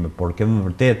studime, por kemi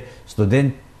vërtet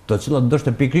studentë të cilët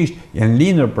ndoshta pikërisht janë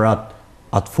lindur për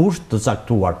atë fushë të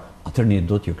caktuar. Atëherë ne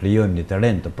do t'ju krijojmë një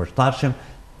terren të përshtatshëm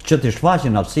që të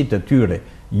shfaqin aftësitë e tyre,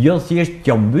 jo thjesht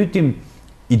t'ja mbytim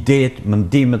idetë,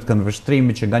 mendimet,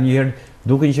 këndvështrimet që nganjëherë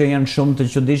duken që janë shumë të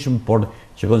çuditshëm, por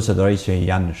që konsideroj që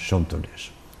janë shumë të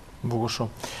vlefshëm. Bukur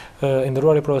shumë. I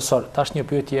nderuari profesor, tash një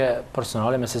pyetje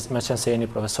personale, me qenë se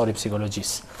jeni profesor i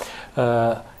psikologjisë.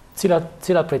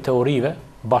 Cilat prej teorive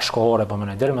bashkëkohore, po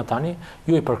mënoj deri më tani,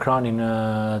 ju i përkrahni në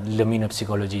lëmin e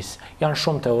psikologjisë? Janë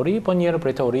shumë teori, po njëra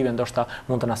prej teorive ndoshta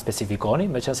mund të na specifikoni,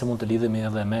 meqense mund të lidhemi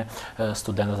edhe me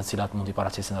studentët të cilat mund t'i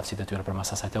paraqesin aftësitë e tyre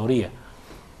përmes asaj teorie.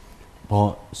 Po,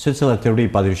 secila teori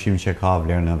padyshim që ka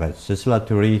vlerën e vet. Secila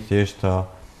teori thjesht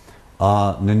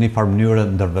në një farë mënyrë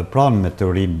ndërvepron me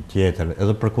teorinë tjetër,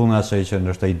 edhe përkundër asaj që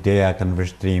ndoshta ideja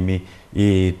këndvështrimi i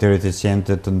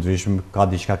teoreticienëve të ndryshëm ka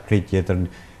diçka krejt tjetër,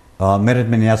 merret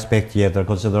me një aspekt tjetër,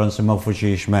 konsideron se më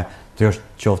fuqishme të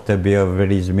është qoftë te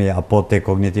bioverizmi apo te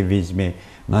kognitivizmi,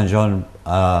 në gjën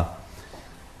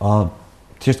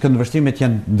thjesht këndvështrimet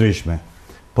janë ndryshme.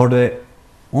 Por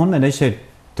unë mendoj se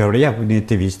teoria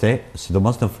kognitiviste,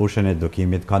 sidomos në fushën e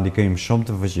edukimit, ka ndikim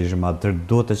shumë të fuqishëm, atë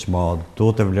duhet të çmohet,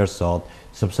 duhet të vlerësohet,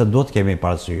 sepse duhet të kemi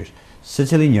parasysh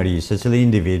secili njeri, secili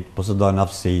individ posedon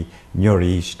aftësi,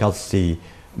 njohuri, shkallësi,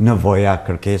 nevoja,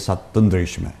 kërkesa të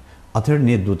ndryshme. Atëherë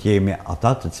ne duhet jemi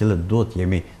ata të cilët duhet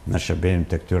jemi në shërbim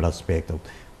të këtyre aspekteve.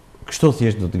 Kështu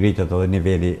thjesht do të ngritet edhe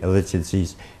niveli edhe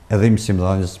cilësisë, edhe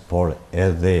mësimdhënies, por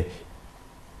edhe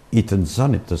i të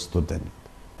nxënit të studentëve.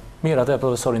 Mirë, atë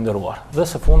profesor i nderuar. Dhe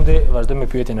së fundi, vazhdojmë me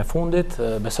pyetjen e fundit,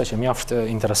 besoj që mjaft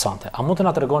interesante. A mund të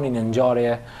na tregoni një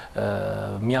ngjarje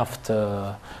mjaft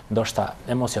ndoshta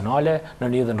emocionale në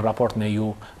lidhje në raport me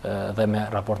ju dhe me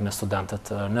raport me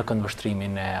studentët në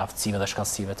këndvështrimin e aftësive dhe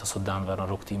shkallësive të studentëve në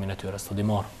rrugtimin e tyre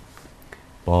studimor?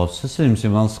 Po, se si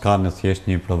mësimon s'ka në thjesht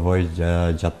një përvojë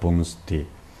gjatë punës të ti.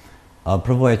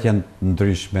 Përvojët janë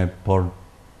ndryshme, por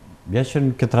ja që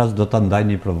në këtë rast do të ndaj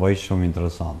një përvojë shumë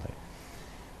interesante.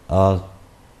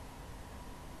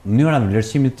 Mënyra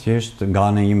vlerësimit thjesht nga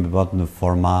ana ime bëhet në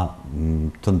forma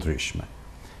të ndryshme.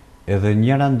 Edhe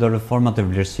njëra ndër format e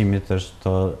vlerësimit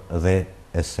është dhe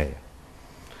eseja.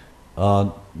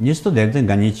 Një student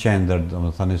nga një qendër,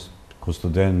 domethënë ku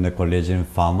studojnë në kolegjin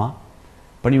Fama,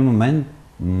 për një moment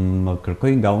më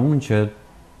kërkoi nga unë që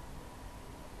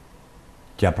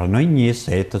t'ja pranoj një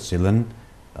esej të cilën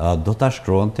do ta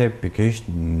shkruante pikërisht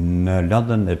në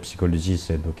lëndën e psikologjisë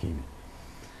së edukimit.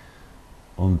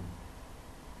 Unë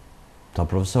ta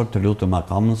profesor të lutem a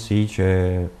ka mundësi që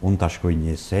unë ta shkruaj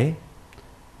një esej,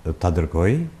 ta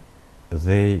dërgoj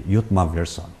dhe ju të ma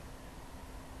vlerësoni.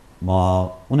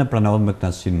 Unë e pranova me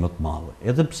kënaqësi më të madhe.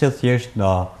 Edhe pse thjesht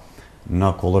në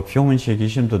kolokviumin që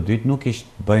kishim të dytë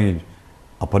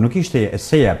nuk ishte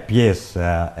eseja pjesë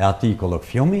e atij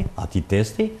kolokviumi, atij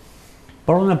testi,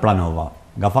 por unë e pranova.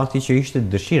 Nga fakti që ishte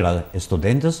dëshira e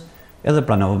studentës, edhe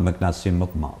pranova me kënaqësi më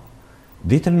të madhe.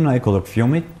 Ditën e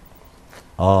kolokviumit,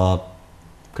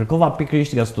 kërkova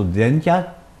pikërisht nga studentja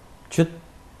që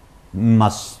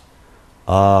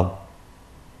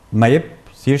ma jep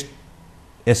thjesht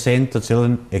esenë të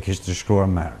cilën e kishte shkruar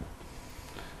më herët.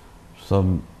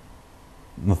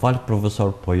 Më falë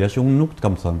profesor, po ja që unë nuk të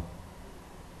kam thënë.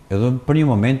 Edhe për një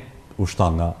moment u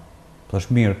shtanga. Thash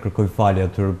mirë, kërkoj falje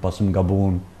atyre pasë më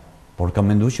gabuan, por kam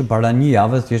menduar që para një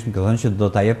jave thjesht më ka thënë që do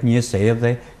ta jep një esej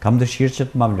dhe kam dëshirë që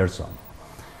të ma vlerëson.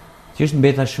 Thjesht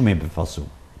mbeta shumë e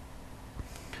befasuar.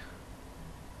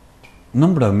 Në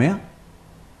mbrëmje,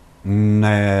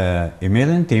 në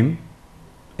emailin tim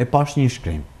e pash një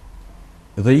shkrim.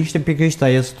 Dhe ishte pikërisht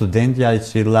ajo studentja e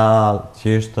cila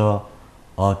thjesht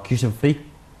kishte frikë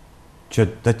që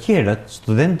të tjerët,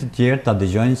 studentët të tjerë ta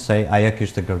dëgjojnë se ajo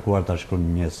kishte kërkuar ta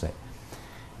shkruajë një esej.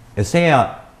 Eseja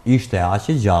ishte aq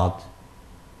e gjatë,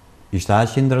 ishte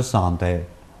aq interesante,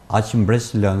 aq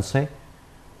mbresëlënse,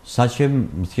 saqë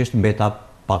thjesht mbeta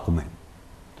pa koment.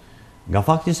 Nga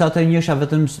fakti se atë njësha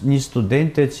vetëm një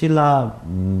studente e cila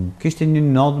kishte një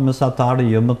notë mesatare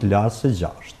jo më të lartë se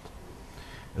 6.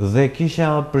 Dhe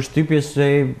kisha përshtypje se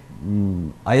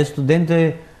ajo studente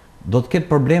do të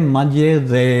ketë problem madje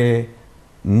dhe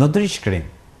në drejtshkrim,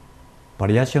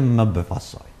 por ja që më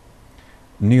befasoi.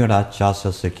 Mënyra qasja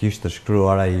se kishte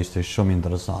shkruar ai ishte shumë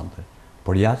interesante,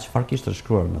 por ja çfarë kishte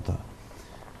shkruar në të.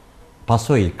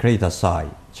 Pasoi krejt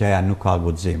asaj që ajo nuk ka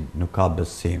guxim, nuk ka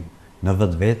besim, në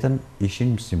vetveten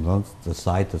ishin mësimdhënës të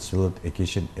saj të cilët e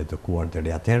kishin edukuar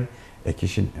deri atëherë, e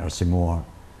kishin arsimuar.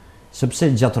 Sepse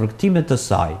gjatë rrugtimit të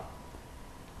saj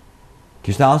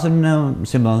kishte asur në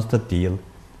mësimdhënës të tillë,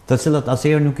 të cilët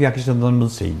asnjëherë nuk ja kishte dhënë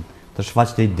mundësinë të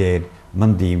shfaqte idenë,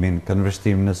 mendimin,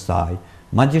 këndvështrimin e saj.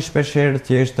 Madje shpeshherë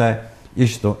thjesht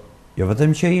ishte jo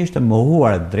vetëm që ishte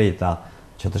mohuar e drejta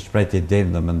që të shprehte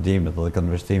idenë dhe mendimet dhe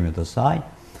këndvështrimet e saj,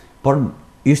 por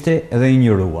ishte edhe i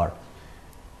injoruar.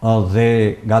 Dhe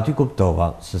nga aty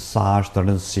kuptova se sa është të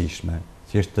rëndësishme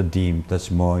thjesht të dimë, të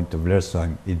çmojmë, të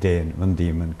vlerësojmë idenë,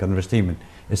 mendimin, këndvështrimin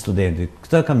e studentit.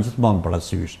 Këtë kam gjithmonë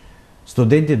parasysh.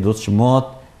 Studenti do të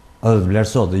çmohet edhe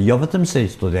vlerësohet, jo vetëm se i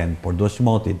student, por do të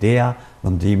çmohet ideja,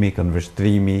 mendimi,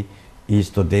 këndvështrimi i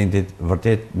studentit,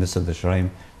 vërtet nëse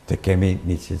dëshirojmë të kemi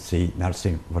një cilësi në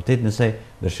arsim, vërtet nëse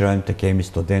dëshirojmë të kemi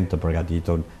student të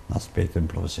përgatitur në aspektin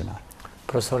profesional.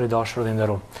 Profesor i dashur dhe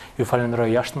nderuar, ju falenderoj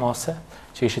jashtëmase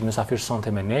që ishit mysafir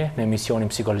sonte me ne në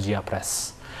emisionin Psikologjia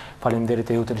Press. Faleminderit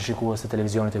e ju të shikues të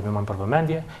televizionit e Pimon për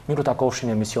vëmendje, miru takofshin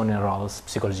në emisionin e radhës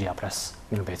Psikologjia Press.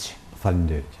 Mirëmbëjtje.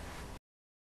 Faleminderit.